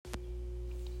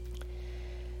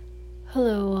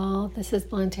Hello all, this is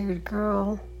Blonde-Haired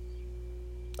Girl.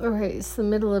 Alright, it's the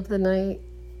middle of the night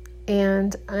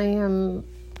and I am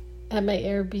at my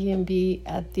Airbnb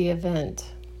at the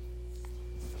event.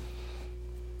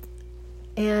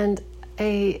 And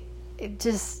I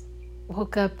just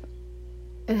woke up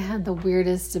and had the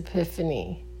weirdest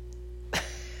epiphany.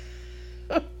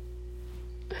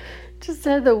 Just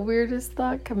had the weirdest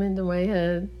thought come into my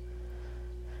head.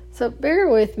 So bear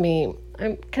with me,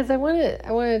 because I want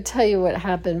to tell you what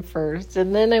happened first,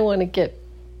 and then I want to get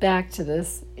back to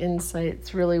this insight.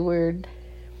 It's really weird.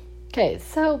 Okay,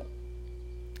 so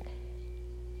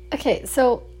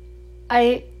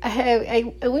I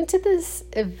went to this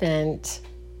event,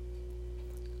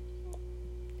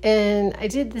 and I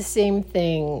did the same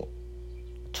thing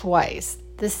twice.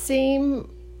 The same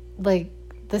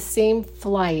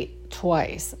flight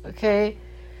twice. Okay,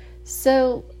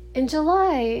 so in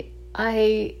July,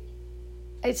 I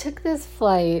took this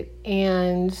flight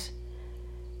and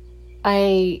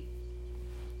I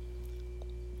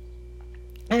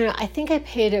think I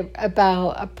paid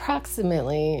about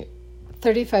approximately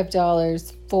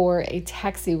 $35 for a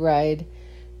taxi ride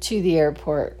to the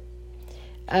airport.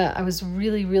 I was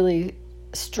really, really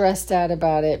stressed out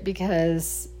about it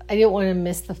because I didn't want to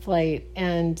miss the flight,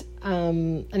 and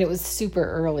it was super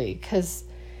early because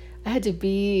I had to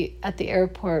be at the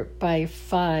airport by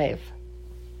 5.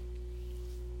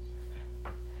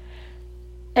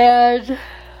 But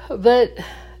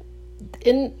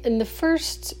in the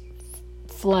first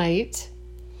flight,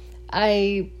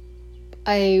 I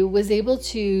was able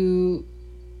to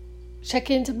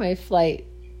check into my flight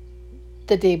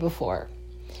the day before.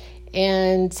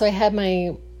 And so I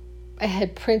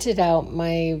had printed out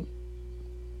my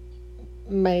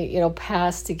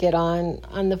pass to get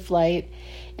on the flight,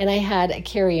 and I had a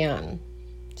carry-on.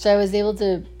 So I was able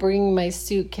to bring my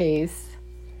suitcase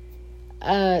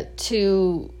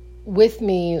with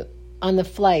me on the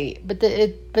flight. But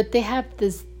they have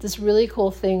this really cool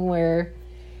thing where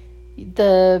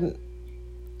the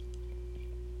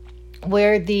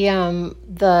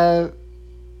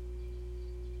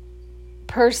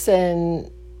person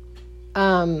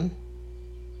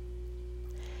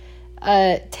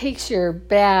takes your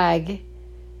bag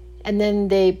and then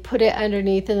they put it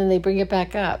underneath and then they bring it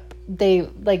back up.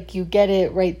 You get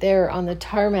it right there on the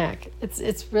tarmac.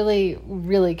 It's really,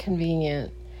 really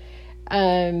convenient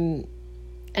and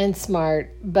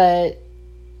smart, and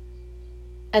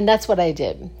that's what I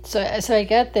did. So I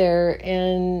got there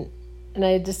and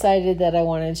I decided that I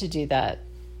wanted to do that.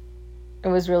 It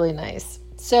was really nice.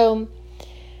 So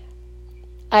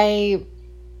and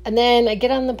then I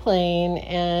get on the plane,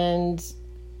 and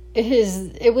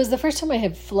it was the first time I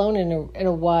had flown in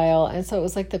a while, and so it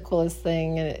was like the coolest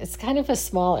thing. And it's kind of a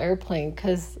small airplane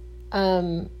because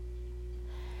I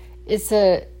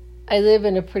live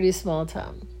in a pretty small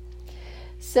town.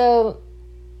 So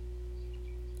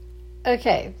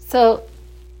okay,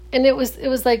 and it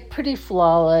was like pretty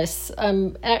flawless,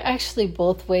 actually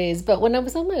both ways. But when I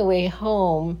was on my way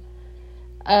home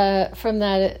from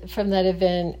that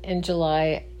event in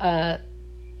July,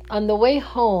 on the way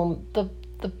home,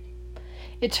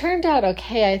 it turned out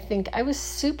okay. I think I was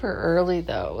super early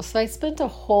though, so I spent a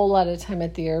whole lot of time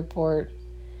at the airport.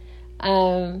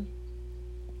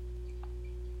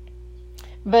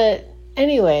 But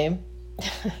anyway,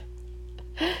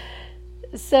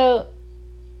 so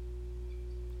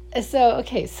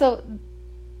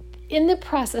in the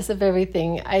process of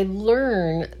everything, I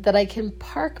learned that I can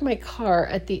park my car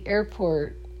at the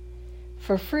airport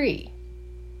for free.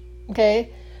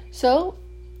 Okay, so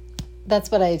that's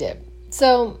what I did.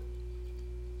 So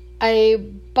I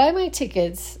buy my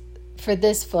tickets for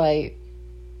this flight,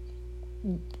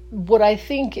 what I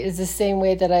think is the same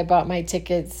way that I bought my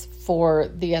tickets for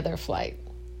the other flight.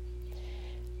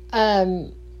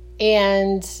 And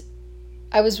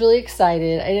I was really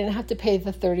excited. I didn't have to pay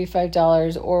the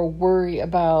 $35 or worry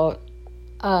about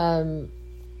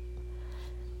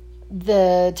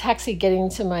the taxi getting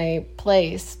to my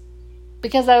place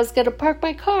because I was going to park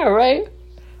my car, right?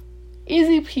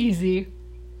 Easy peasy.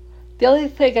 The only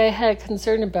thing I had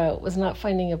concern about was not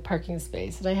finding a parking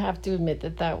space, and I have to admit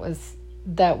that was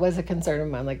a concern of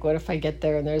mine. Like, what if I get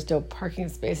there and there's no parking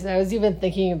space? And I was even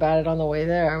thinking about it on the way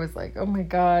there. I was like, oh my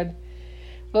God,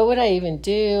 what would I even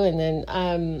do? And then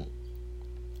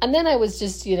I was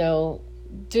just, doing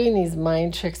these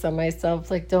mind tricks on myself.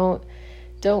 Like, don't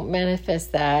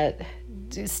manifest that.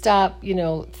 Stop,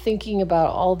 thinking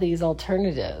about all these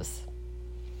alternatives.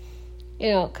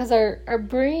 Because our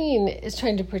brain is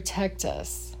trying to protect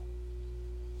us.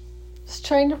 It's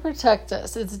trying to protect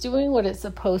us. It's doing what it's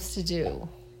supposed to do.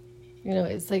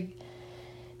 It's like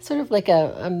sort of like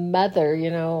a mother,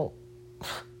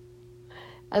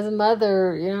 as a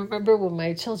mother, remember when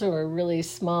my children were really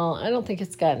small? I don't think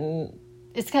it's gotten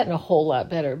a whole lot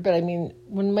better. But I mean,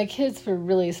 when my kids were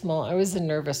really small, I was a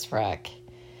nervous wreck.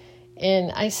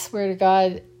 And I swear to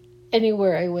God,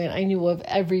 anywhere I went, I knew of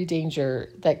every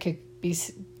danger that could be,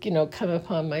 come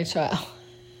upon my child.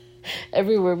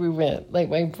 Everywhere we went, like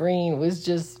my brain was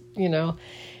just,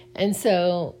 and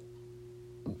so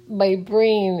my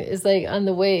brain is like on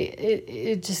the way,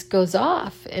 it just goes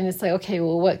off. And it's like, okay,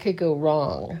 well, what could go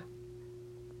wrong?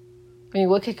 I mean,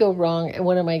 what could go wrong and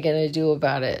what am I going to do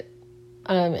about it?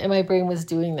 And my brain was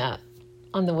doing that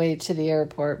on the way to the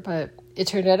airport, but it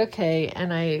turned out okay.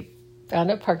 And I found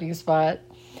a parking spot,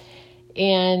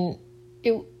 and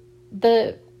it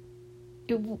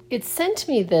sent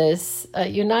me this,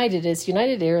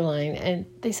 United Airline, and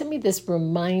they sent me this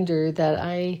reminder that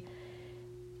I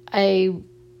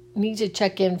need to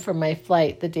check in for my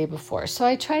flight the day before. So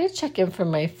I try to check in for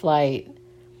my flight,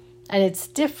 and it's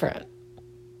different.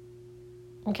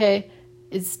 Okay?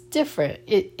 It's different.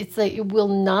 It's like it will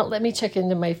not let me check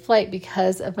into my flight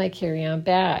because of my carry-on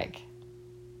bag.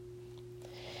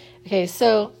 Okay,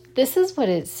 so this is what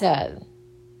it said.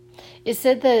 It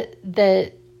said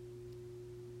that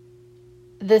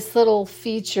this little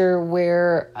feature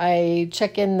where I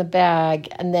check in the bag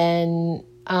and then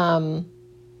I'm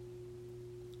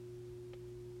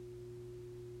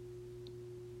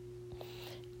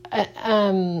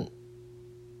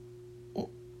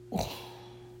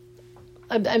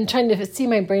trying to see,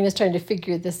 my brain is trying to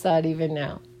figure this out even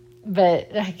now. But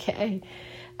okay.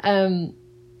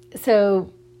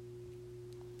 So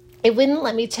it wouldn't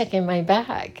let me check in my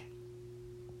bag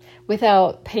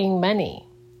without paying money.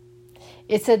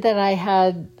 It said that I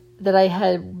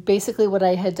had basically what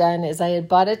I had done is I had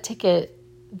bought a ticket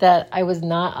that I was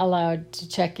not allowed to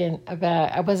check in a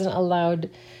bag. I wasn't allowed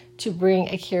to bring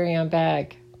a carry-on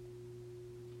bag.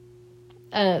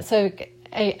 So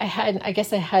I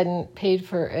guess I hadn't paid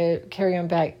for a carry-on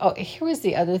bag. Oh, here was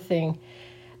the other thing.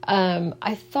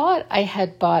 I thought I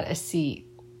had bought a seat.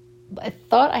 I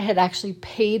thought I had actually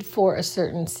paid for a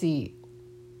certain seat.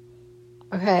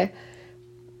 Okay.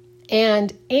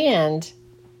 And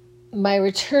my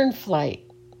return flight,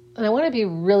 and I want to be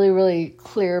really, really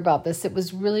clear about this. It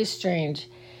was really strange.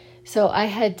 So I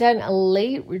had done a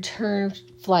late return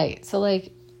flight. So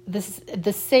like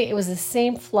it was the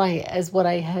same flight as what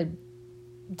I had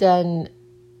done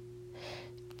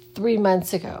 3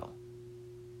 months ago.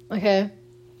 Okay.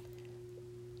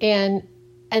 And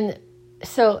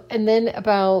then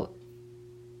about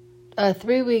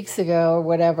 3 weeks ago or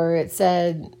whatever, it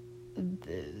said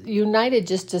United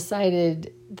just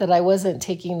decided that I wasn't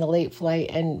taking the late flight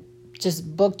and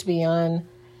just booked me on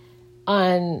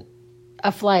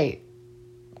a flight.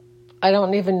 I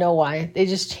don't even know why. They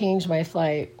just changed my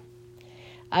flight.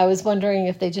 I was wondering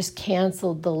if they just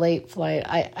canceled the late flight.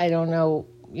 I don't know,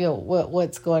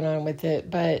 what's going on with it,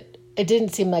 but it didn't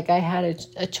seem like I had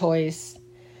a choice.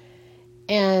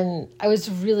 And I was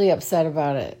really upset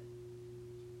about it.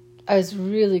 I was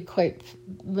really quite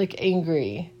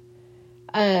angry.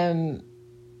 And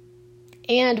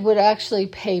would actually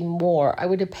pay more. I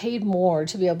would have paid more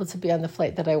to be able to be on the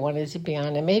flight that I wanted to be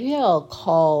on. And maybe I'll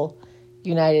call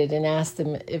United and ask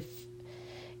them if,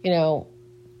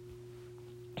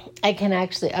 I can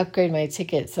actually upgrade my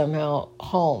ticket somehow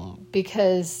home,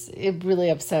 because it really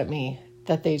upset me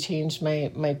that they changed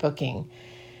my booking.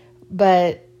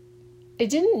 But I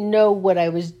didn't know what I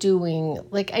was doing.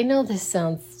 I know this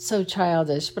sounds so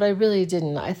childish, but I really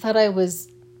didn't. I thought I was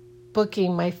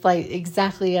booking my flight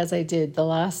exactly as I did the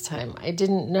last time. I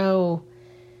didn't know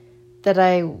that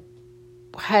I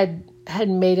had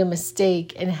made a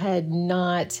mistake and had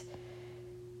not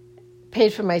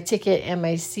paid for my ticket and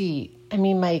my seat. I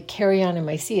mean, my carry-on and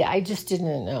my seat. I just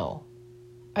didn't know.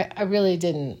 I really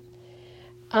didn't.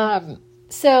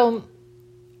 So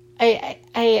I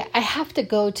have to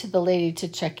go to the lady to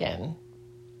check in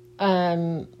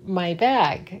my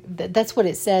bag. That's what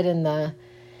it said in the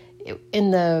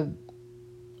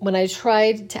when I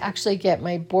tried to actually get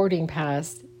my boarding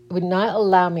pass, it would not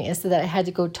allow me. It said that I had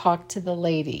to go talk to the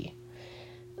lady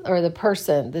or the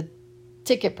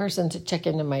ticket person to check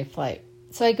into my flight.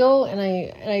 So I go and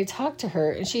I talk to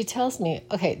her, and she tells me,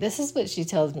 okay, this is what she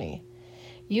tells me.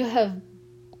 You have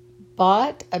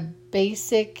bought a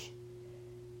basic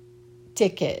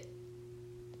ticket,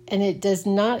 and it does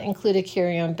not include a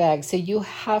carry-on bag. So you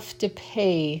have to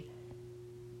pay,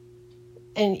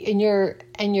 and you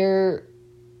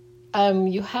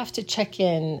have to check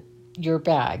in your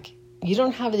bag. You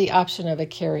don't have the option of a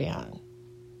carry-on.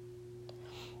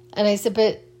 And I said,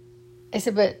 but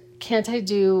can't I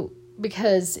do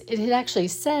because it had actually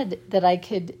said that I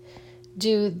could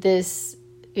do this,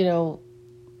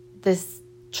 this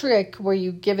trick where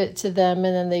you give it to them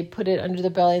and then they put it under the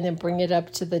belly and then bring it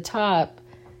up to the top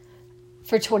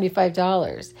for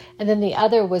 $25. And then the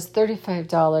other was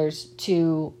 $35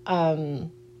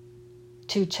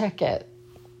 to check it.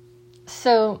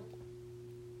 So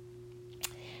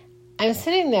I'm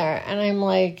sitting there and I'm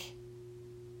like,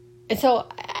 and so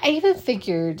I even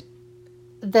figured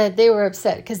that they were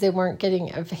upset because they weren't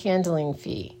getting a handling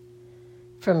fee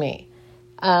from me.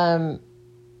 I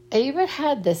even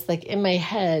had this like in my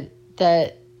head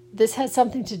that this had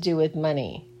something to do with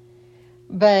money.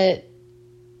 And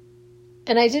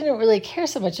I didn't really care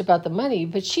so much about the money,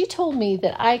 but she told me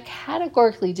that I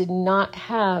categorically did not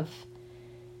have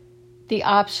the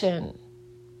option.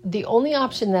 The only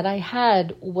option that I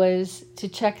had was to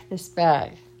check this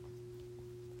bag.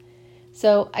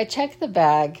 So I checked the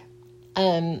bag,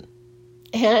 and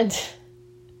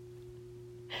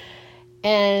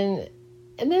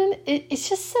then it's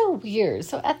just so weird.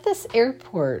 So at this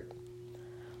airport,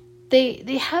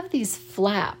 they have these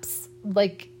flaps,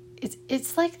 like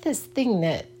it's like this thing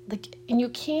that like, and you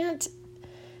can't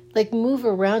like move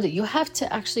around it. You have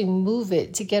to actually move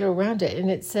it to get around it, and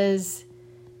it says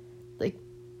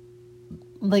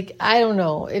like I don't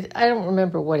know. I don't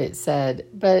remember what it said,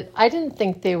 but I didn't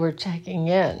think they were checking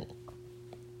in.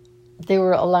 They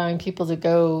were allowing people to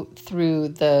go through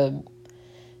the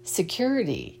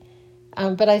security.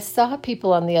 But I saw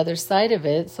people on the other side of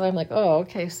it, so I'm like, oh,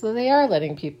 okay, so they are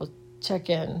letting people check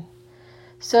in.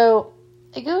 So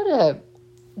I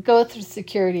go through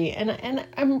security, and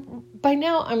I'm by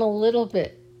now I'm a little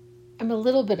bit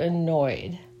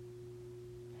annoyed.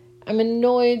 I'm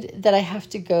annoyed that I have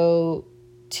to go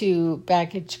to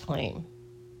baggage claim.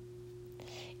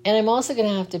 And I'm also going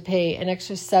to have to pay an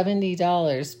extra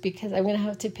 $70 because I'm going to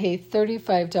have to pay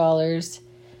 $35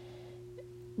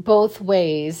 both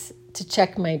ways to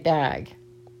check my bag.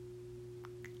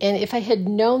 And if I had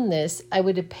known this, I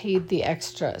would have paid the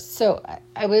extra. So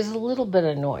I was a little bit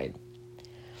annoyed.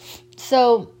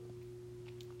 So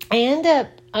I end up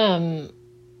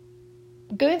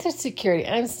going through security,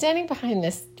 and I'm standing behind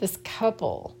this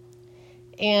couple,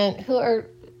 and who are,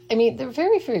 I mean, they're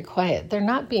very, very quiet. They're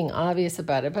not being obvious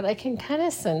about it, but I can kind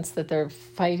of sense that they're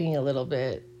fighting a little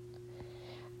bit.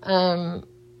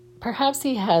 Perhaps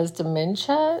he has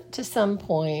dementia to some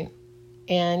point,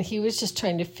 and he was just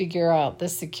trying to figure out the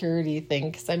security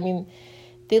thing. Because, I mean,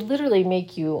 they literally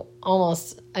make you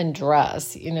almost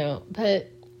undress,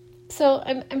 But, so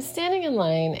I'm standing in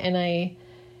line,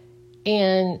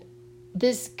 and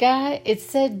this guy, it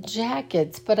said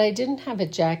jackets, but I didn't have a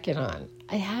jacket on.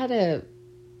 I had a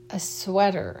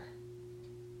sweater.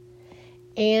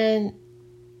 And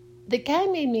the guy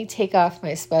made me take off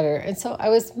my sweater. And so I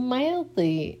was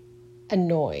mildly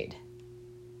annoyed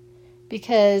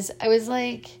because I was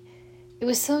like, it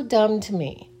was so dumb to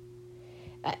me.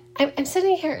 I'm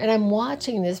sitting here and I'm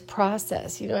watching this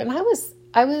process, and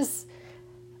I was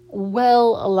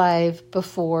well alive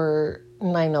before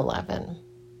 9/11.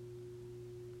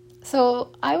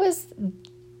 So I was,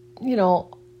 I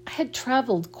had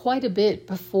traveled quite a bit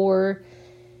before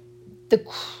the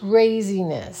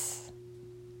craziness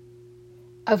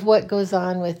of what goes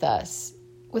on with us,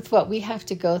 with what we have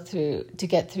to go through to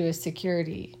get through a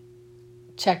security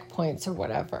checkpoints or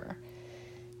whatever.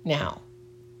 Now,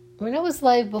 when I was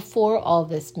live before all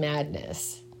this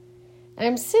madness, and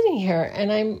I'm sitting here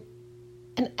and I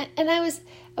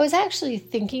was actually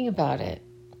thinking about it.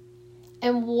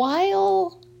 And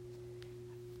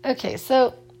okay,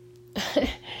 so it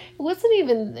wasn't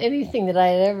even anything that I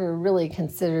had ever really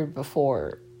considered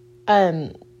before.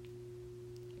 But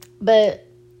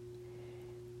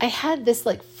I had this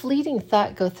like fleeting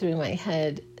thought go through my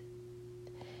head.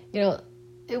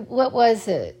 What was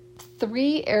it?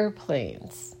 3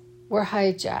 airplanes were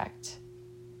hijacked.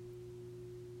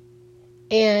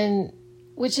 And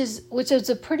which is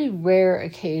a pretty rare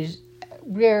occasion,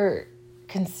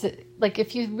 like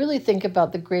if you really think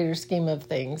about the greater scheme of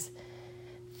things,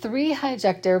 3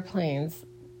 hijacked airplanes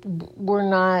are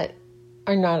not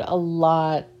a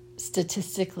lot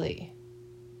statistically.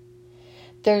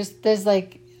 There's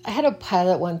like, I had a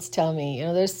pilot once tell me,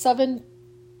 there's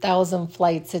 7,000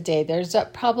 flights a day. There's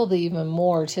probably even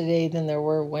more today than there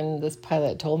were when this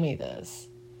pilot told me this.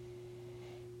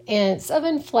 And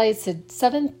 7,000 flights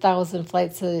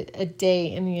a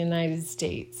day in the United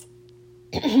States.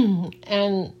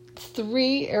 And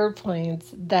 3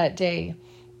 airplanes that day.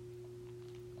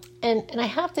 And I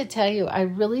have to tell you, I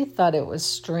really thought it was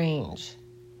strange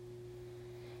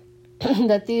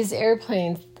that these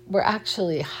airplanes were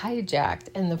actually hijacked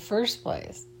in the first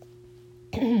place.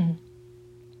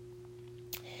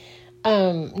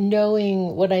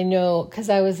 knowing what I know, because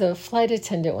I was a flight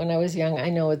attendant when I was young. I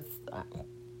know it's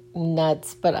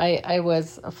nuts, but I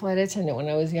was a flight attendant when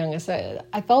I was young. So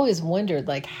I've always wondered,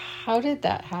 like, how did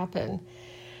that happen?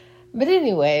 But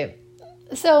anyway,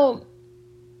 so,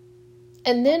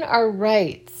 and then our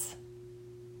rights,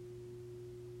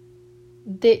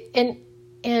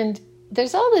 and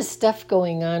there's all this stuff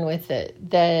going on with it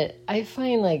that I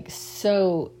find like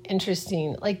so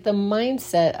interesting, like the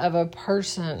mindset of a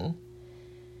person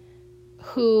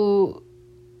who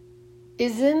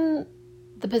is in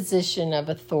the position of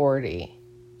authority.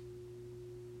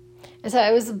 And so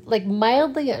I was like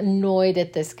mildly annoyed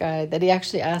at this guy that he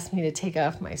actually asked me to take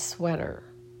off my sweater.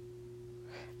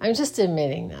 I'm just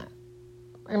admitting that.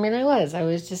 I mean, I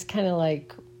was just kind of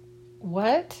like,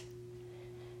 what?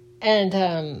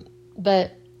 And,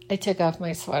 but I took off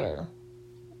my sweater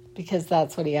because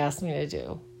that's what he asked me to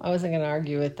do. I wasn't going to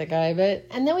argue with the guy,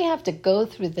 and then we have to go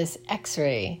through this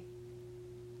x-ray,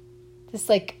 this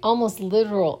like almost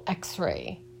literal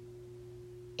x-ray.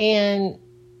 And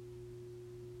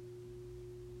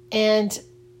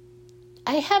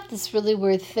I have this really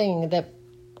weird thing that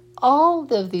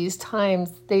all of these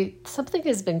times something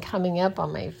has been coming up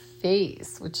on my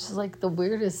face, which is like the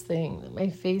weirdest thing, that my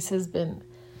face has been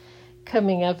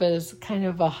coming up as kind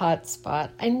of a hot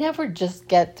spot. I never just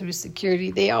get through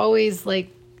security. They always like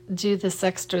do this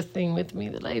extra thing with me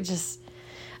that I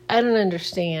don't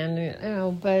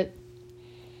understand, but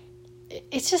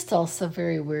it's just also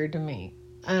very weird to me.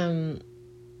 And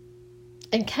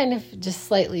kind of just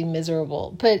slightly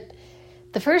miserable. But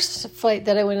the first flight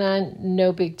that I went on,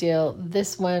 no big deal.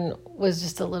 This one was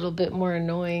just a little bit more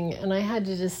annoying, and I had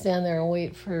to just stand there and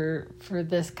wait for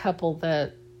this couple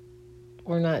that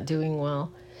were not doing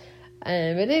well. But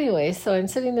anyway, so I'm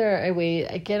sitting there, I wait,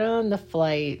 I get on the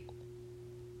flight,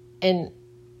 and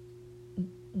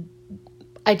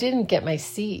I didn't get my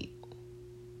seat.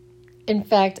 In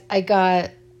fact, and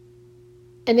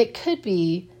it could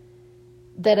be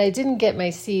that I didn't get my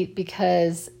seat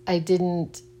because I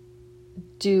didn't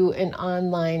do an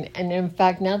online. And in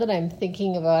fact, now that I'm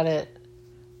thinking about it,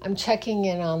 I'm checking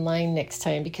in online next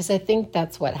time, because I think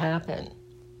that's what happened.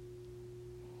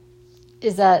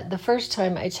 Is that the first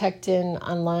time I checked in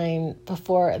online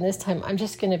before, and this time I'm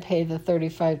just going to pay the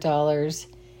 $35.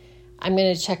 I'm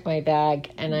going to check my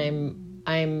bag, and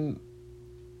I'm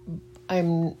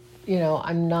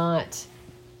not,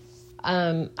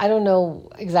 I don't know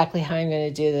exactly how I'm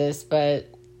going to do this, but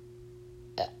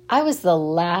I was the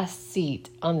last seat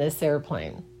on this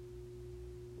airplane.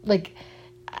 Like,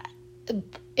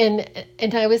 and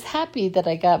I was happy that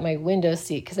I got my window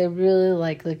seat, because I really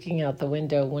like looking out the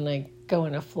window when I go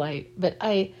on a flight. But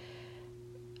I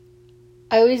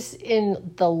was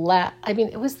in the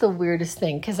it was the weirdest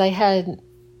thing, because I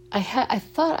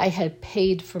thought I had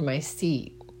paid for my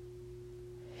seat.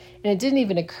 And it didn't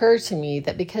even occur to me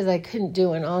that because I couldn't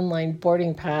do an online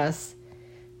boarding pass,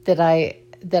 that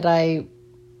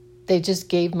they just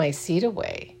gave my seat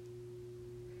away.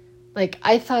 Like,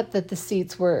 I thought that the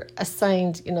seats were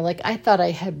assigned, like I thought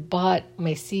I had bought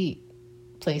my seat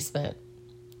placement.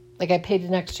 Like, I paid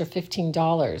an extra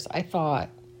 $15, I thought.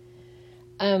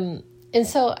 And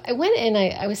so I went in,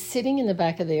 I was sitting in the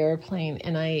back of the airplane,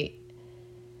 and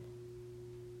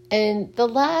the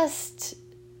last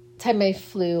time I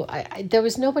flew, there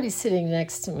was nobody sitting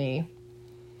next to me.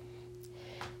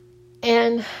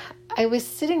 And I was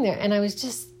sitting there, and I was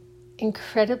just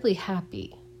incredibly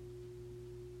happy.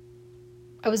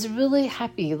 I was really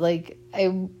happy. Like,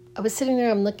 I was sitting there,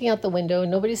 I'm looking out the window,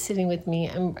 and nobody's sitting with me.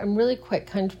 I'm really quite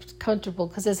comfortable,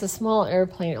 because it's a small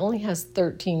airplane. It only has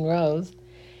 13 rows.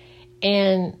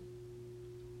 And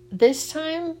this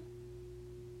time,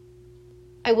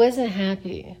 I wasn't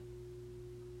happy.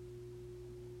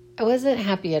 I wasn't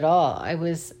happy at all. I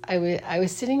was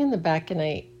sitting in the back, and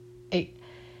I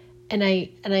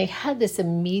had this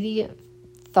immediate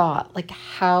thought, like,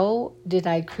 how did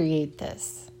I create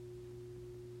this?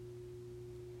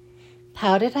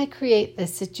 How did I create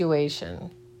this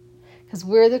situation? Because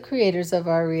we're the creators of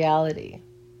our reality.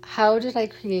 How did I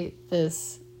create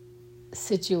this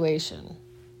situation?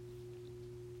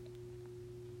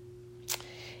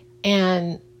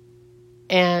 And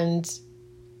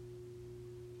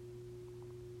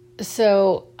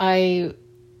so I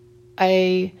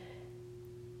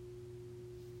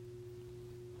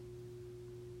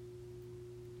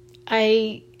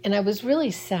was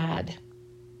really sad.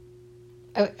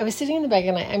 I was sitting in the back,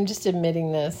 and I'm just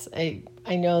admitting this. I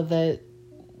know that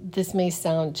this may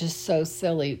sound just so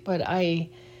silly, but I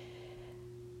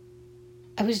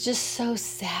was just so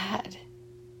sad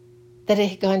that it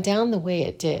had gone down the way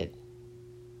it did.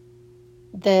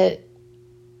 That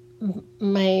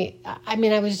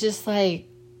I was just like,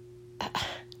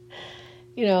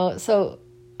 so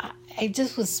I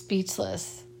just was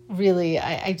speechless, really.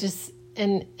 I just,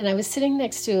 and I was sitting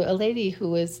next to a lady who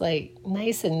was like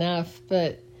nice enough,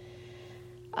 but,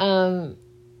 and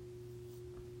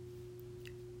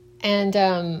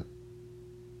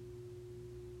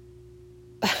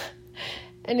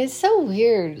it's so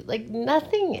weird. Like,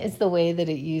 nothing is the way that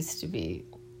it used to be.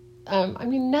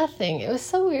 Nothing. It was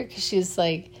so weird because she was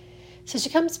like, so she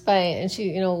comes by and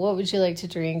she, what would you like to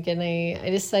drink? And I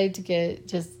decided to get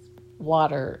just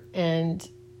water. And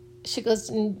she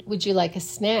goes, would you like a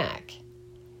snack?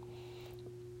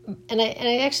 And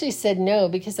I actually said no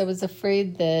because I was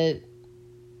afraid that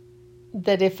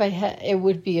if I had, it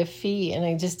would be a fee, and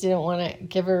I just didn't want to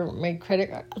give her my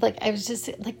credit card. Like, I was just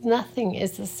like, nothing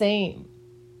is the same.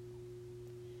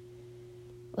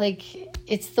 Like,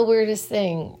 it's the weirdest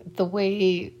thing, the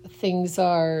way things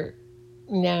are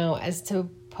now as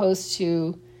opposed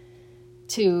to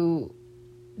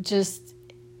just,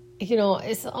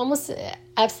 it's almost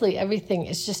absolutely everything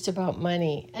is just about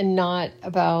money and not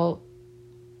about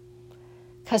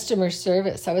customer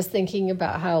service. I was thinking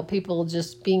about how people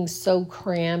just being so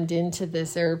crammed into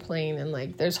this airplane and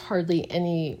like there's hardly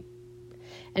any,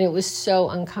 and it was so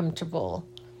uncomfortable.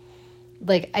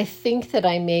 Like, I think that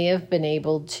I may have been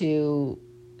able to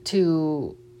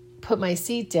put my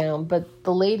seat down, but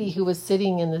the lady who was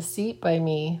sitting in the seat by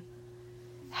me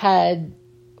had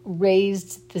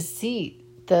raised the seat,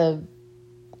 the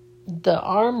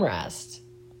armrest,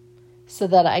 so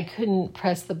that I couldn't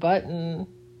press the button.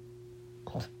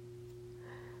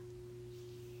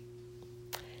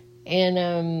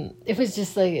 And it was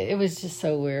just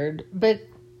so weird. But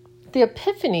the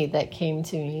epiphany that came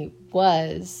to me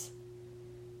was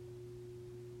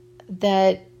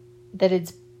that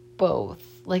it's both.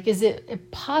 Like, is it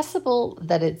possible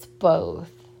that it's both?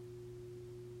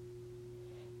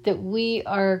 That we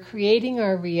are creating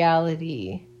our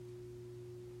reality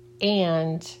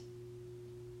and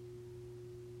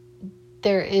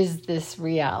there is this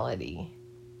reality.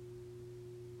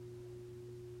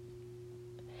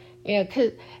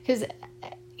 Because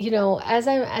as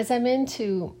I'm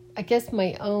into, I guess,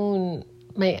 my own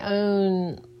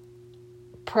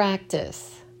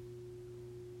practice,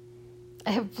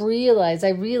 I realized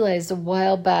a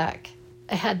while back,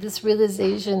 I had this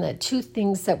realization that two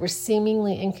things that were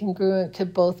seemingly incongruent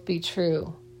could both be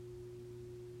true.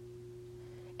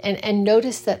 And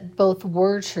notice that both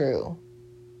were true.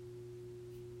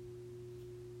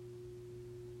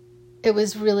 It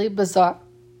was really bizarre.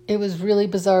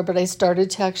 But I started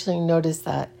to actually notice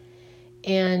that.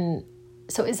 And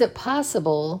so is it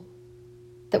possible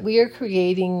that we are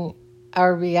creating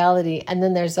our reality, and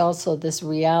then there's also this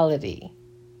reality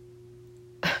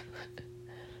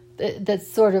that's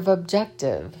sort of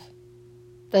objective,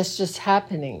 that's just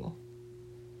happening,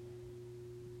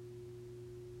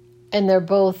 and they're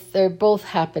both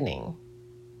happening.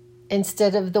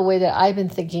 Instead of the way that I've been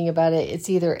thinking about it, it's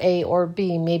either A or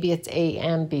B. Maybe it's A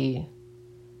and B.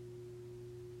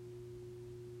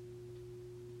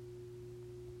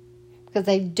 Because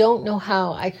I don't know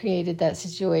how I created that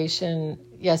situation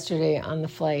yesterday on the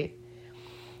flight.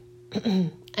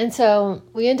 And so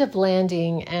we end up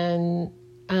landing, and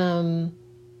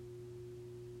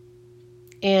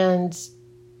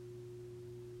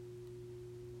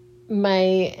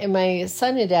my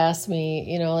son had asked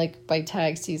me, like by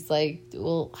text, he's like,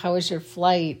 well, how was your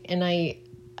flight? And I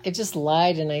just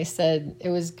lied and I said it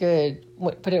was good,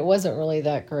 but it wasn't really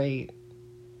that great.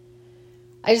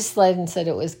 I just lied and said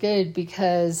it was good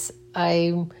because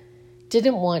I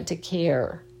didn't want to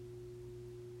care.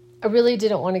 I really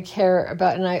didn't want to care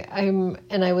about, and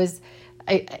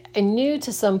I knew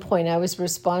to some point I was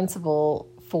responsible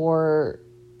for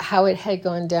how it had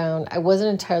gone down. I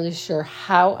wasn't entirely sure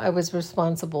how I was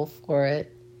responsible for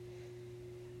it.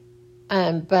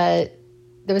 But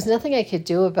there was nothing I could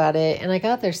do about it, and I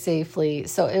got there safely,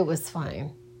 so it was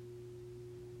fine.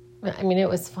 It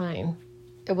was fine.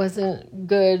 It wasn't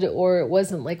good, or it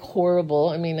wasn't like horrible.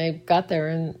 I got there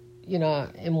in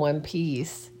one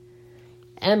piece,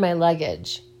 and my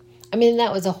luggage.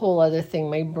 That was a whole other thing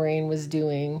my brain was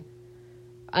doing.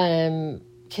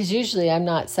 Because usually I'm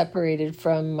not separated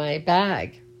from my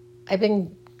bag. I've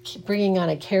been bringing on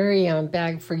a carry-on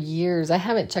bag for years. I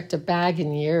haven't checked a bag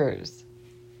in years.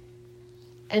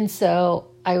 And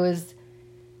so I was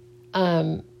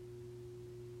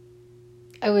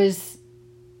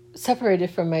separated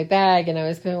from my bag, and I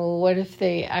was going, well, what if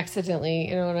they accidentally,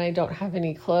 and I don't have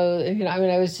any clothes?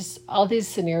 I was just, all these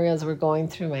scenarios were going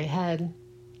through my head.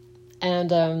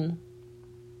 And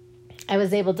I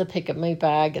was able to pick up my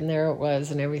bag, and there it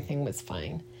was, and everything was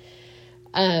fine.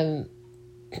 Um,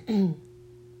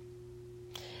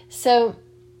 so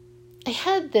I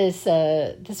had this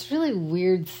really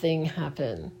weird thing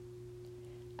happen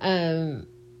the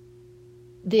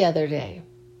other day.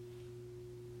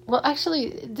 Well, actually,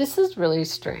 this is really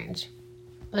strange.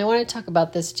 And I want to talk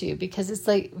about this too, because it's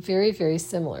like very, very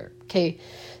similar. Okay,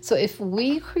 so if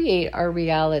we create our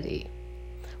reality,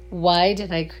 why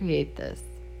did I create this?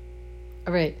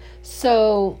 All right,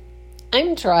 so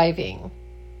I'm driving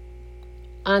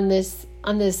on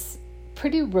this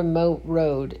pretty remote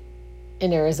road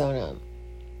in Arizona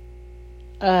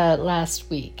last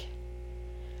week.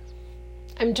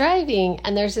 I'm driving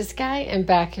and there's this guy in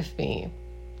back of me,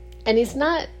 and he's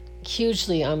not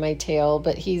hugely on my tail,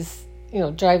 but he's,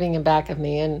 driving in back of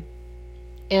me,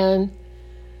 and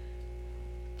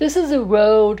this is a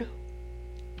road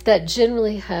that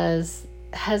generally has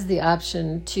the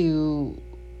option to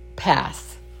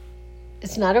pass.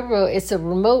 It's not a road, it's a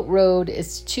remote road,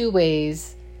 it's two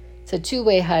ways. It's a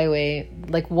two-way highway,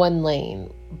 like one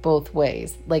lane both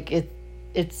ways. Like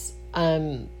it's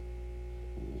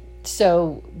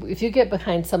so if you get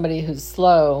behind somebody who's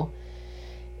slow,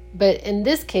 but in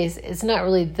this case, it's not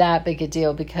really that big a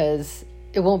deal because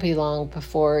it won't be long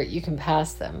before you can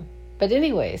pass them. But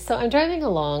anyway, so I'm driving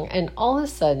along, and all of a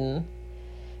sudden,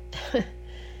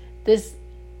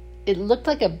 it looked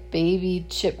like a baby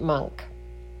chipmunk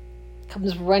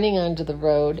comes running onto the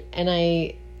road, and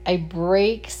I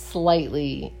brake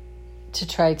slightly to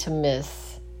try to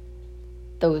miss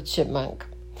the chipmunk.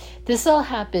 This all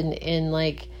happened in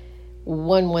like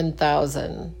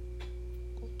 1/1000.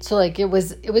 So like it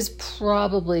was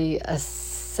probably a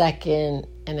second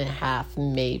and a half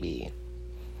maybe.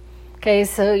 Okay,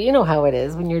 so you know how it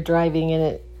is when you're driving and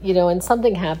it, and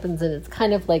something happens and it's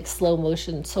kind of like slow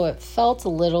motion. So it felt a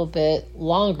little bit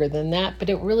longer than that,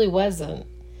 but it really wasn't.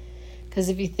 Because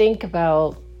if you think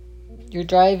about, you're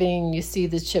driving, you see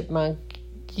the chipmunk,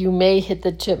 you may hit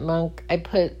the chipmunk. I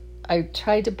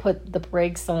tried to put the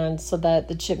brakes on so that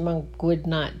the chipmunk would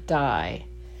not die.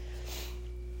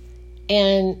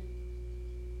 And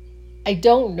I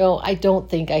don't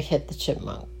think I hit the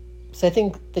chipmunk. So I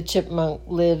think the chipmunk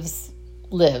lives.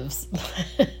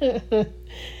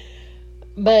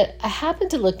 But I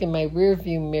happened to look in my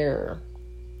rearview mirror,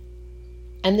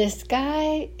 and this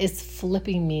guy is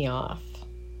flipping me off.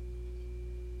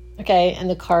 Okay, and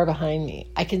the car behind me,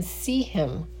 I can see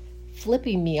him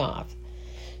flipping me off.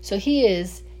 So he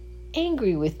is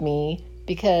angry with me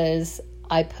because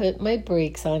I put my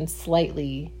brakes on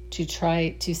slightly to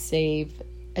try to save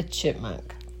a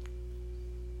chipmunk.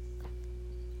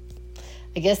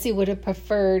 I guess he would have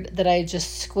preferred that I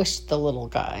just squished the little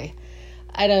guy.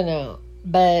 I don't know.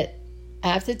 But I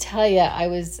have to tell you, I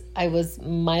was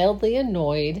mildly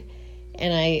annoyed,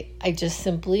 and I just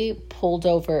simply pulled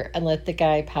over and let the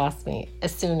guy pass me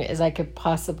as soon as I could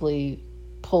possibly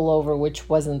pull over, which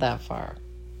wasn't that far.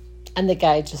 And the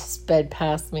guy just sped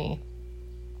past me.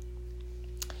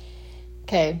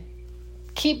 Okay.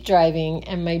 Keep driving,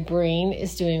 and my brain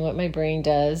is doing what my brain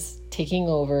does, taking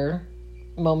over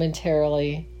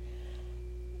momentarily,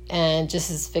 and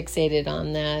just is fixated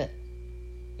on that,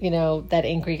 that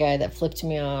angry guy that flipped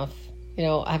me off,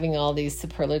 having all these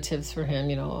superlatives for him,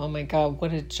 oh my God,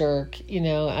 what a jerk,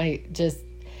 I just,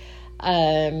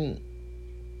 and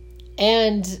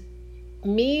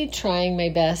me trying my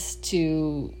best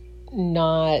to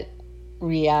not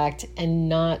react and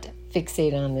not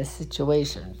fixate on this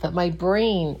situation. But my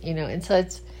brain, and so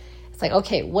it's like,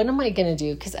 okay, what am I going to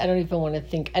do? Because I don't even want to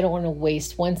think, I don't want to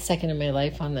waste 1 second of my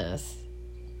life on this.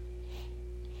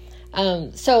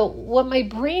 So what my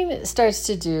brain starts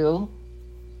to do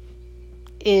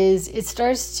is it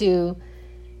starts to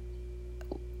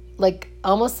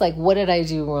almost like, what did I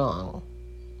do wrong?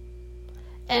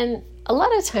 And a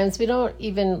lot of times we don't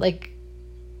even a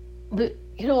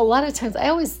lot of times I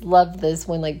always loved this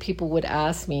when people would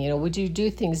ask me, would you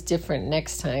do things different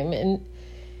next time? And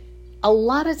a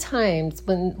lot of times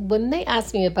when they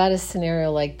ask me about a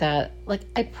scenario like that,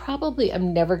 I probably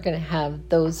am never going to have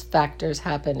those factors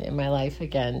happen in my life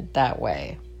again that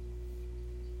way.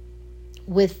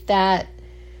 With that,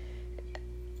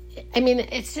 I mean,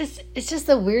 it's just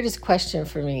the weirdest question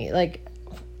for me. But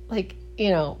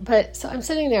so I'm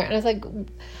sitting there and I was like,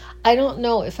 I don't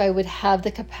know if I would have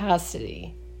the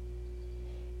capacity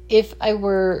if I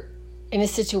were in a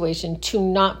situation to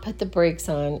not put the brakes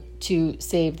on to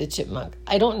save the chipmunk.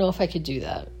 I don't know if I could do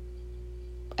that.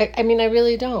 I mean, I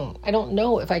really don't. I don't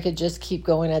know if I could just keep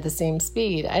going at the same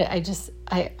speed. I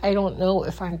don't know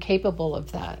if I'm capable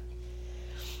of that.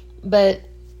 But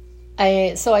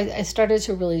I started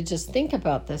to really just think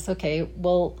about this. Okay,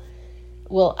 well,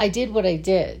 I did what I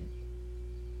did.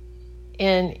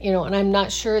 And, and I'm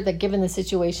not sure that given the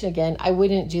situation again, I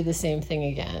wouldn't do the same thing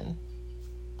again.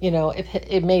 If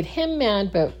it made him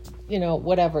mad, but,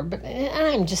 whatever. But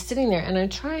I'm just sitting there and I'm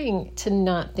trying to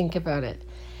not think about it.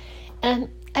 And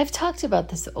I've talked about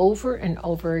this over and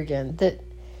over again, that,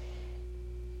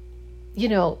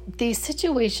 these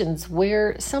situations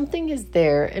where something is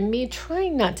there and me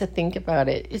trying not to think about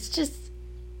it, it's just,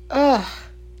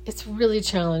 it's really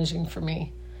challenging for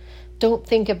me. Don't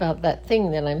think about that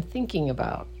thing that I'm thinking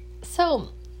about. So,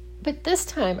 but this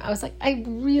time I was like,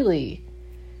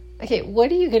 okay,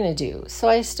 what are you going to do? So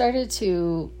I started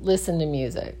to listen to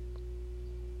music.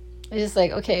 I was just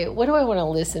like, okay, what do I want to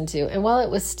listen to? And while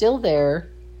it was still there,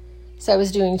 so I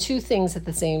was doing two things at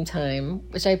the same time,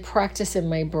 which I practice in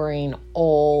my brain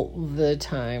all the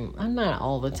time. I'm not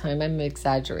all the time, I'm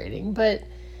exaggerating, but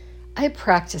I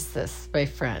practice this, my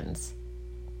friends.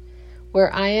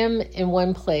 Where I am in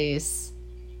one place,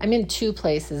 I'm in two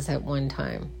places at one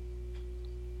time.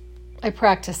 I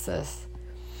practice this.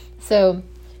 So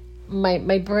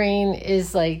my brain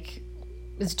is like,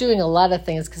 it's doing a lot of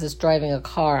things because it's driving a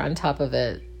car on top of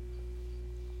it.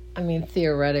 I mean,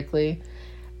 theoretically.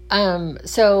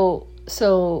 So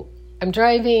I'm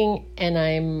driving and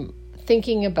I'm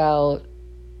thinking about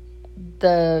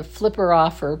the flipper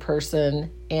offer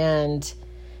person and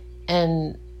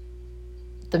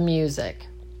the music.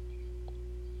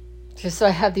 So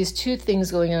I have these two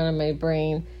things going on in my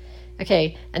brain.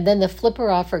 Okay, and then the flipper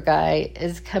offer guy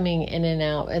is coming in and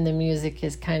out and the music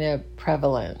is kind of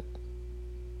prevalent.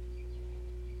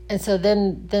 And so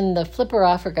then the flipper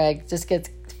offer guy just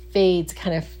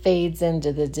kind of fades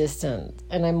into the distance,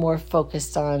 and I'm more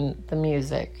focused on the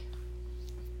music.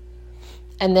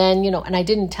 And then, and I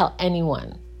didn't tell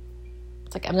anyone.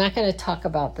 It's like, I'm not going to talk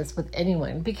about this with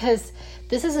anyone, because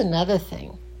this is another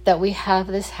thing that we have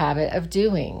this habit of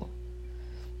doing.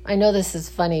 I know this is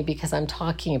funny because I'm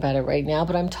talking about it right now,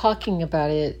 but I'm talking about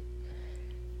it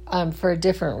for a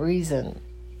different reason.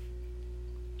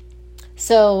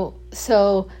 So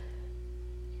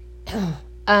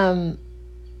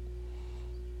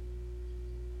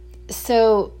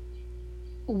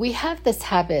we have this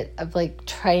habit of like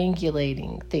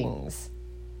triangulating things.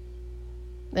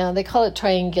 Now they call it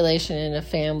triangulation in a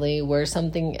family, where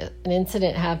an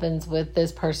incident happens with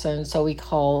this person, so we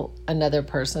call another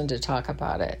person to talk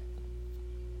about it.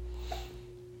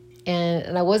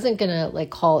 And I wasn't gonna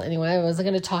like call anyone. I wasn't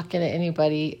gonna talk to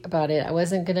anybody about it. I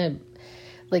wasn't gonna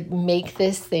like make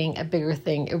this thing a bigger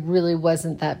thing. It really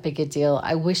wasn't that big a deal.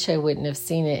 I wish I wouldn't have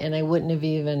seen it, and I wouldn't have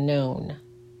even known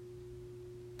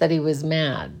that he was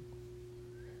mad.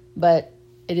 But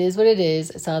it is what it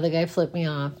is. I saw the guy flip me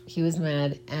off. He was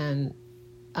mad, and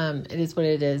it is what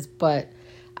it is. But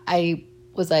I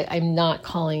was like, I'm not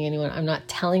calling anyone. I'm not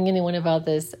telling anyone about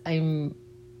this. I'm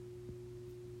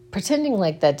pretending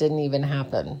like that didn't even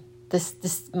happen.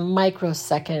 This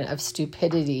microsecond of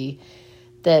stupidity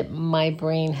that my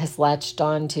brain has latched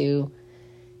onto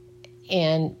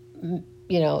and,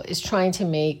 is trying to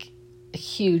make a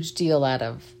huge deal out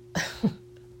of.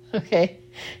 Okay?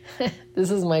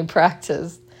 This is my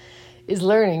practice, is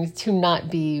learning to not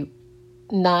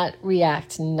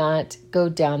react, not go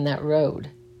down that road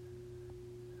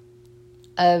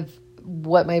of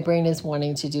what my brain is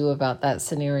wanting to do about that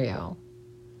scenario.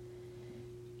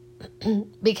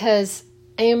 Because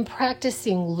I am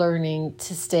practicing learning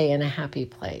to stay in a happy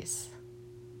place,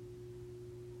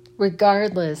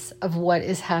 regardless of what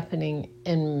is happening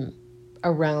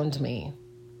around me,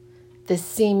 the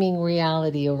seeming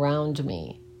reality around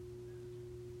me.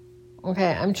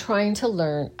 Okay, I'm trying to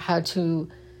learn how to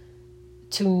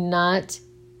not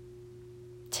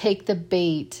take the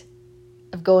bait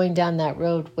of going down that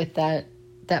road with that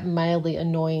mildly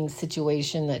annoying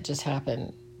situation that just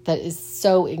happened, that is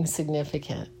so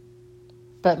insignificant.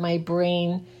 But my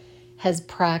brain has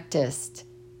practiced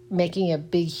making a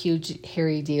big, huge,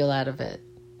 hairy deal out of it.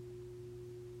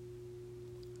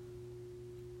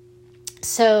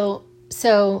 So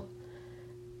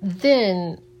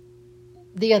then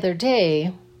the other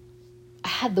day, I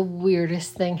had the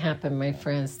weirdest thing happen, my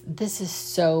friends. This is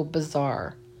so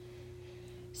bizarre.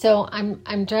 So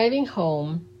I'm driving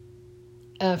home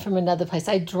from another place.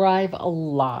 I drive a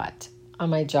lot on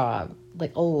my job,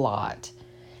 like a lot.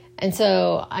 And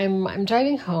so I'm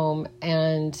driving home,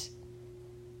 and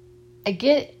I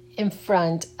get in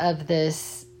front of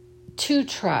this two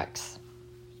trucks.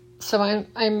 So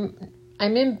I'm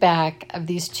in back of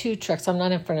these two trucks. I'm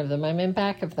not in front of them. I'm in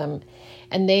back of them.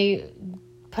 And they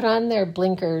put on their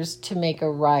blinkers to make a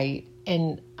right.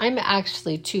 And I'm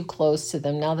actually too close to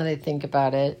them now that I think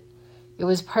about it. It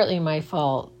was partly my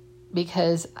fault.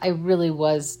 because I really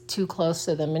was too close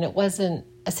to them, and it wasn't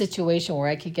a situation where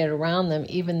I could get around them,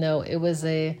 even though it was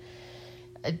a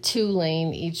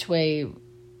 2-lane each way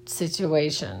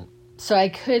situation. So I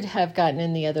could have gotten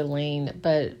in the other lane,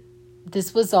 but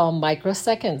this was all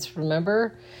microseconds,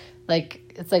 remember?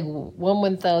 Like, it's like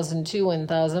 1/1000,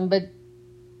 2/1000, but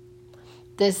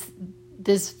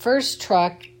this first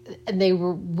truck, and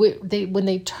when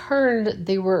they turned,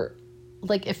 they were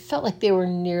like, it felt like they were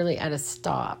nearly at a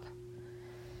stop.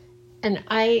 And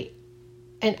I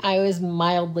was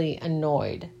mildly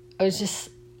annoyed. I was just,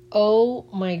 oh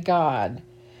my God.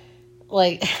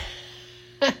 Like,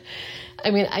 I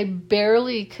mean, I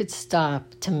barely could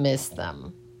stop to miss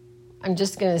them. I'm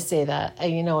just going to say that,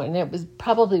 and it was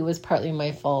partly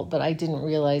my fault, but I didn't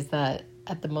realize that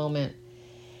at the moment.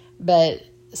 But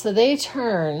so they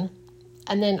turn,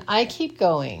 and then I keep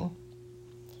going.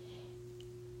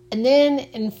 And then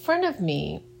in front of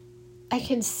me, I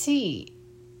can see,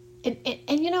 and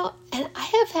I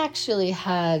have actually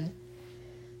had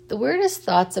the weirdest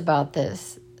thoughts about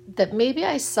this, that maybe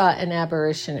I saw an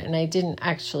aberration and I didn't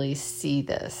actually see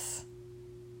this.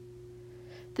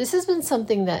 This has been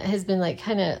something that has been like,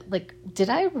 kind of like, did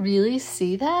I really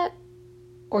see that?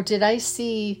 Or did I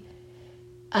see,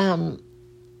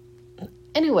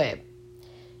 anyway,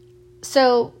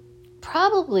 so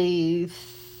probably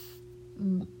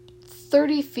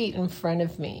 30 feet in front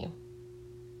of me,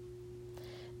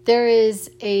 there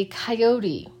is a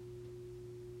coyote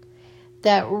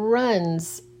that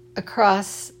runs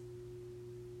across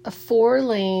a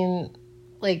 4-lane,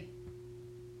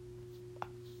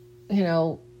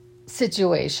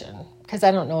 situation, because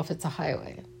I don't know if it's a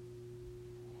highway,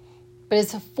 but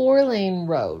it's a 4-lane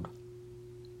road.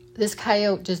 This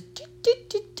coyote just,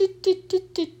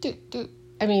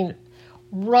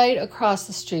 right across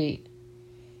the street.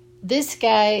 The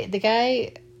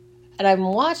guy, and I'm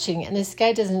watching, and this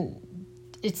guy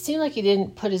it seemed like he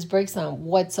didn't put his brakes on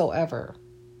whatsoever,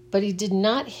 but he did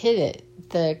not hit it,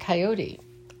 the coyote.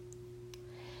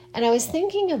 And I was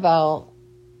thinking about,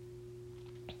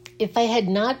 if I had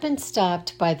not been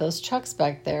stopped by those trucks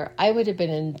back there, I would have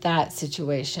been in that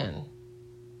situation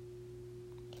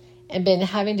and been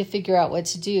having to figure out what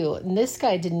to do. And this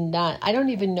guy did not, I don't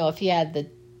even know if he had the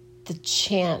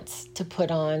chance to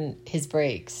put on his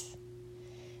brakes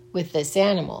with this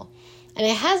animal. And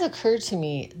it has occurred to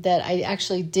me that I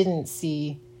actually didn't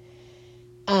see,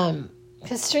 because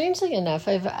strangely enough,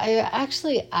 I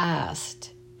actually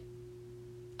asked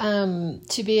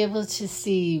to be able to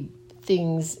see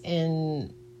things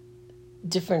in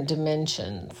different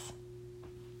dimensions,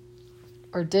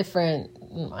 or different,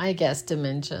 I guess,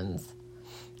 dimensions.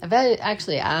 I've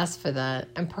actually asked for that,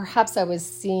 and perhaps I was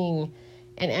seeing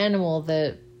an animal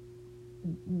that,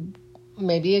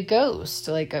 maybe a ghost,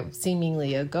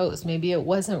 seemingly a ghost. Maybe it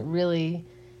wasn't really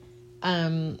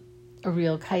a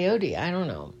real coyote. I don't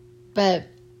know. But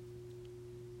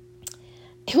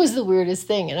it was the weirdest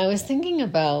thing. And I was thinking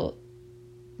about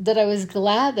that I was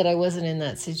glad that I wasn't in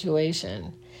that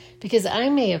situation, because I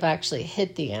may have actually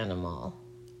hit the animal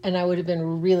and I would have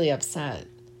been really upset.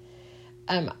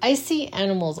 I see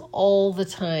animals all the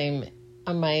time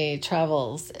on my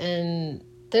travels, and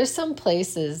there's some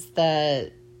places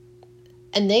that,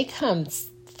 and they come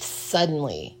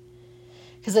suddenly,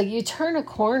 because you turn a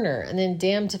corner and then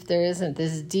damned if there isn't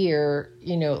this deer,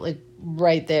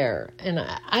 right there. And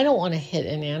I don't want to hit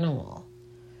an animal.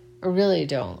 I really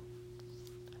don't.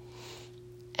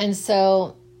 And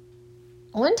so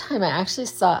one time I actually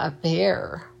saw a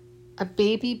bear, a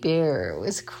baby bear. It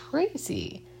was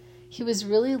crazy. He was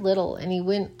really little, and he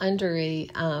went under a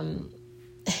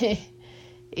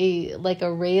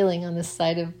railing on the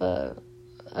side of a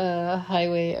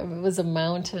highway. It was a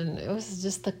mountain. It was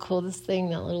just the coolest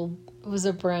thing. It was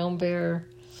a brown bear.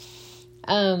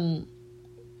 But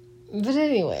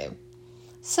anyway,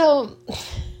 so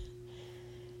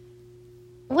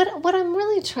what I'm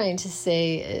really trying to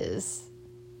say is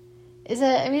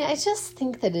that, I just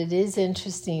think that it is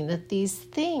interesting that these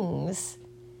things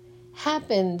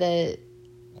happen that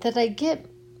I get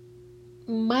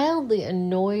mildly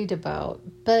annoyed about,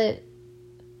 but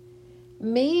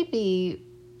maybe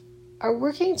are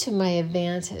working to my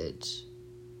advantage.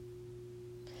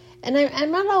 And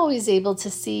I'm not always able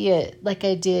to see it like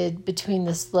I did between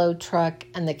the slow truck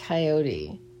and the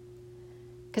coyote,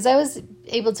 because I was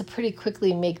able to pretty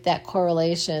quickly make that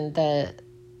correlation that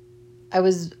I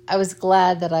was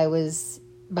glad that I was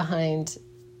behind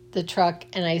the truck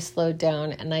and I slowed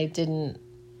down and I didn't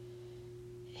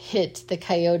hit the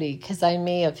coyote, because I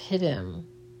may have hit him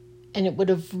and it would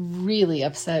have really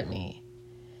upset me.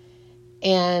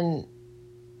 And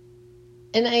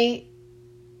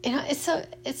it's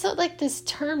so like this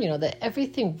term, that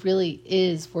everything really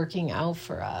is working out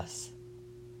for us.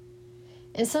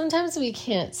 And sometimes we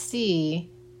can't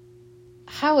see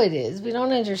how it is. We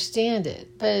don't understand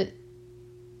it, but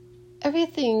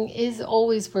everything is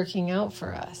always working out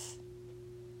for us.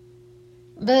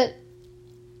 But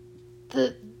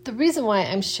the reason why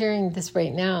I'm sharing this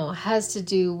right now has to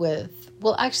do with,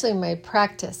 well, actually my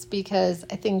practice, because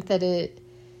I think that it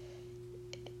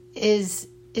is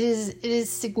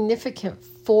significant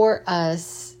for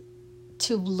us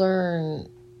to learn,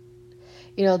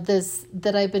 this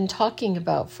that I've been talking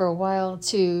about for a while,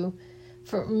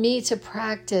 for me to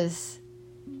practice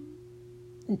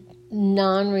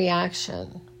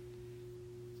non-reaction.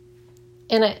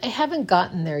 And I haven't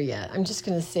gotten there yet. I'm just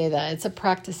going to say that. It's a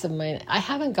practice of mine. I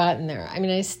haven't gotten there. I mean,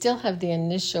 I still have the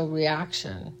initial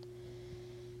reaction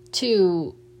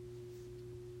to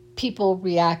people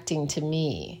reacting to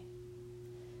me.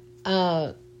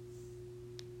 I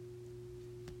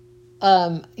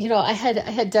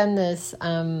had done this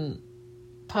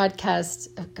podcast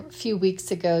a few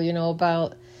weeks ago,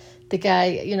 about the guy.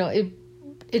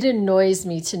 It annoys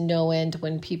me to no end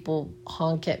when people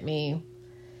honk at me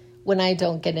when I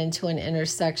don't get into an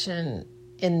intersection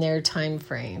in their time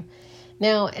frame.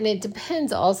 Now, and it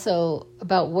depends also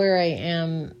about where I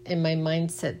am in my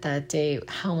mindset that day,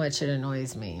 how much it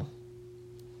annoys me.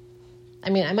 I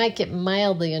mean, I might get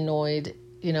mildly annoyed,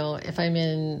 if I'm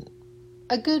in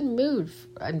a good mood.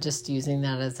 I'm just using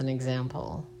that as an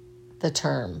example, the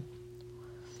term.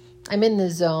 I'm in the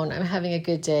zone. I'm having a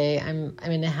good day. I'm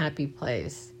in a happy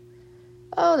place.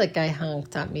 Oh, that guy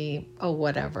honked at me. Oh,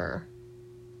 whatever.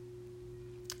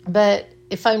 But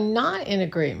if I'm not in a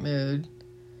great mood,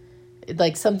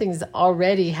 like something's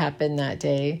already happened that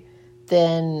day,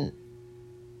 then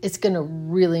it's going to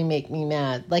really make me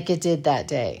mad, like it did that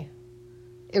day.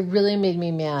 It really made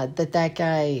me mad that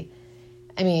guy,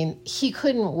 I mean, he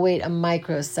couldn't wait a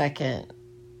microsecond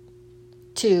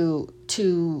to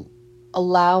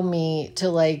allow me to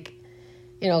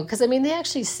because I mean, they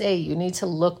actually say you need to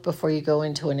look before you go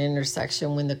into an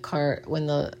intersection when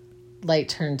the light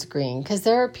turns green, because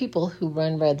there are people who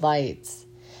run red lights.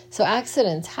 So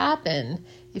accidents happen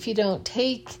if you don't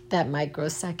take that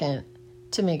microsecond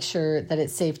to make sure that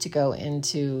it's safe to go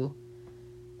into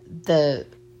the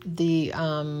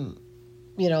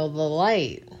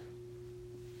light,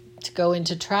 to go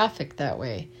into traffic that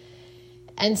way.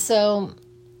 And so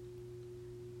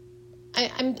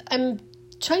I'm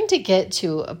trying to get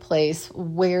to a place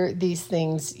where these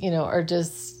things, are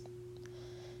just,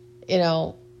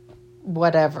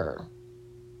 whatever.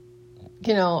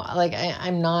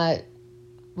 I'm not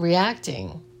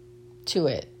reacting to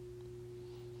it.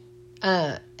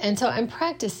 And so I'm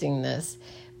practicing this.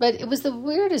 But it was the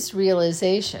weirdest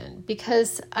realization,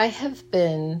 because I have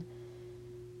been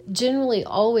generally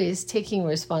always taking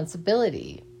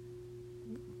responsibility,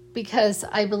 because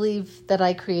I believe that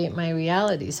I create my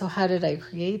reality. So how did I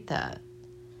create that?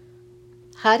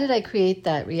 How did I create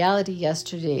that reality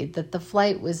yesterday that the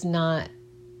flight was not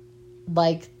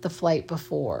like the flight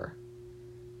before?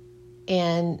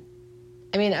 And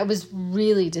I mean, I was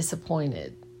really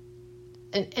disappointed.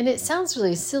 And it sounds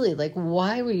really silly. Like,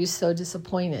 why were you so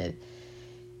disappointed?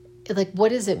 Like, what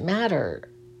does it matter?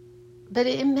 But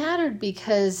it mattered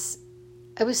because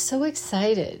I was so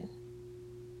excited.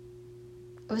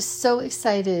 I was so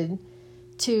excited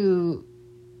to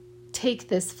take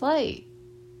this flight.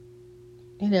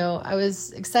 I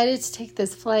was excited to take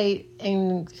this flight,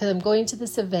 and because I'm going to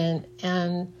this event,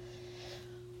 and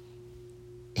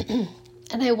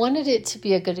I wanted it to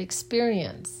be a good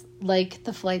experience, like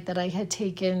the flight that I had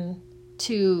taken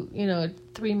to,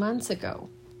 3 months ago.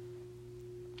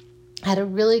 I had a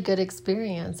really good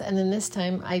experience, and then this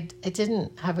time I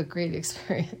didn't have a great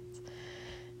experience.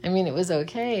 I mean, it was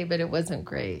okay, but it wasn't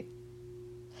great.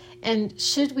 And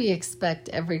should we expect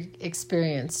every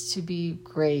experience to be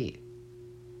great?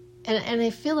 And I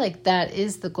feel like that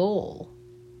is the goal.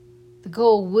 The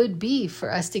goal would be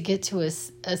for us to get to a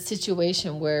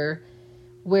situation where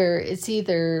it's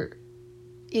either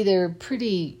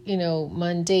pretty,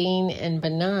 mundane and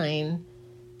benign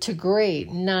to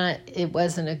great, not it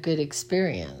wasn't a good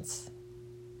experience.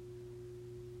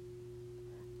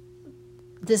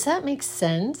 Does that make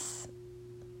sense?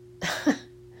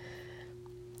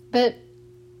 But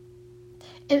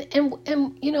and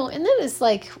then it's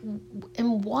like,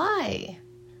 and why?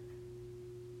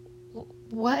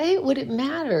 Why would it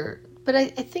matter? But I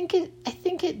think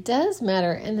it does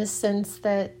matter, in the sense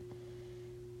that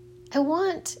I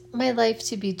want my life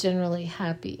to be generally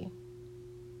happy.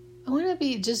 I want to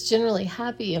be just generally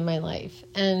happy in my life.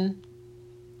 And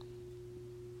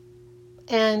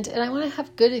And I want to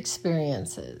have good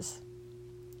experiences.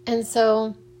 And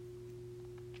so,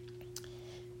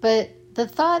 but the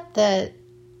thought that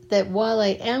while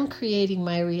I am creating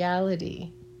my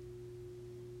reality,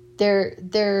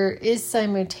 there is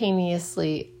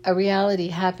simultaneously a reality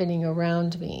happening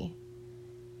around me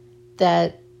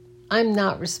that I'm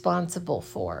not responsible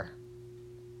for.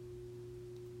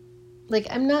 Like,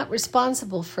 I'm not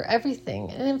responsible for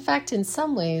everything. And in fact, in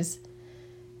some ways,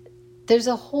 there's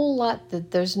a whole lot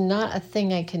that there's not a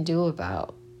thing I can do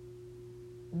about,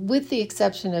 with the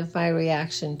exception of my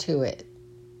reaction to it.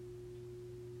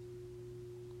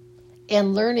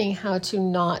 And learning how to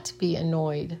not be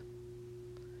annoyed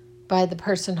by the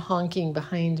person honking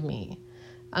behind me,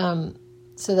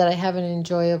 so that I have an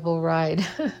enjoyable ride,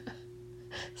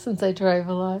 since I drive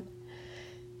a lot.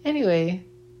 Anyway,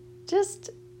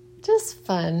 just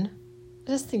fun.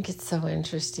 I just think it's so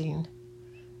interesting.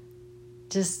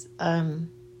 Just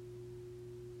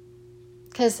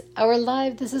because our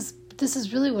life, this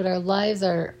is really what our lives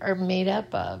are made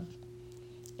up of.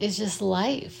 It's just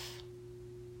life.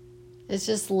 It's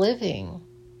just living.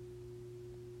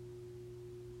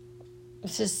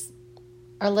 It's just,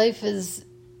 our life is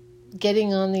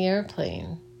getting on the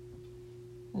airplane,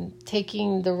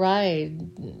 taking the ride.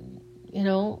 You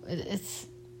know, it's,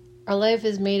 our life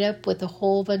is made up with a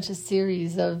whole bunch of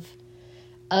series of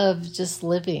just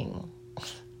living.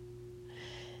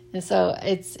 And so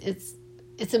it's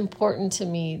important to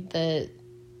me that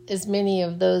as many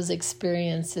of those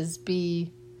experiences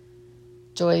be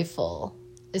joyful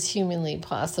as humanly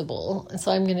possible. And so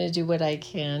I'm going to do what I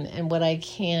can. And what I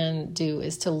can do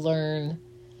is to learn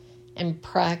and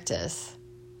practice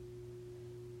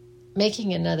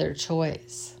making another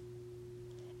choice.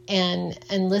 And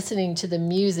listening to the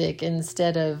music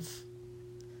instead of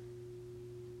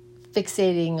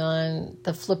fixating on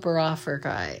the flipper offer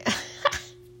guy.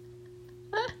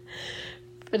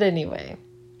 But anyway,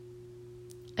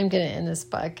 I'm going to end this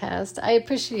podcast. I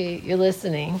appreciate you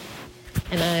listening,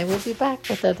 and I will be back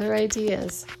with other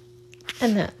ideas.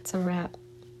 And that's a wrap.